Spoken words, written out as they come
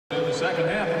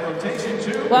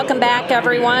Welcome back,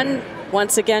 everyone.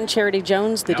 Once again, Charity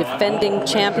Jones, the defending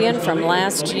champion from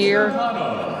last year.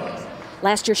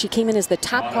 Last year, she came in as the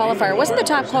top qualifier. Wasn't the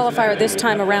top qualifier this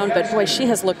time around, but boy, she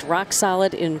has looked rock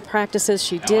solid in practices.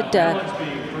 She did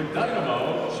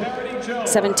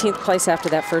 17th place after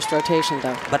that first rotation,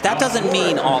 though. But that doesn't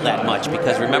mean all that much,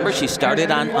 because remember, she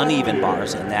started on uneven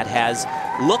bars, and that has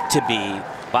looked to be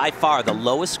by far the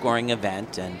lowest scoring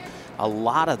event, and a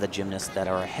lot of the gymnasts that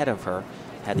are ahead of her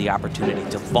had the opportunity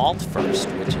to vault first,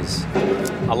 which is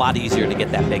a lot easier to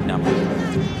get that big number.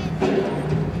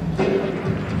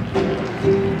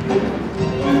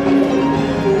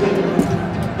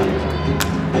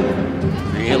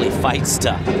 Really fights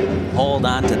to hold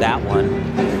on to that one.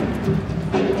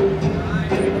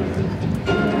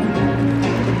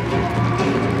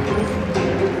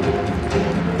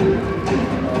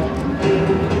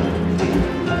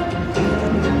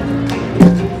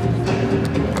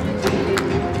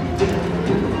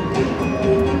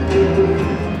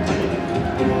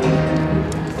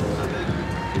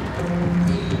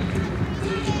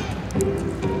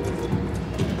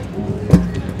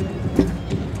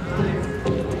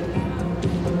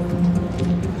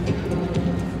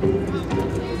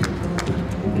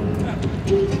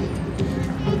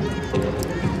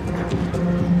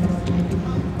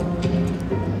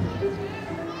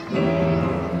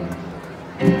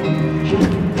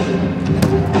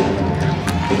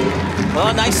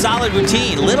 Well, nice solid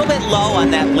routine. A little bit low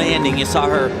on that landing. You saw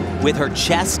her with her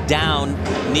chest down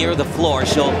near the floor.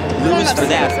 She'll lose for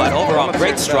that, but overall,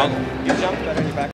 great struggle.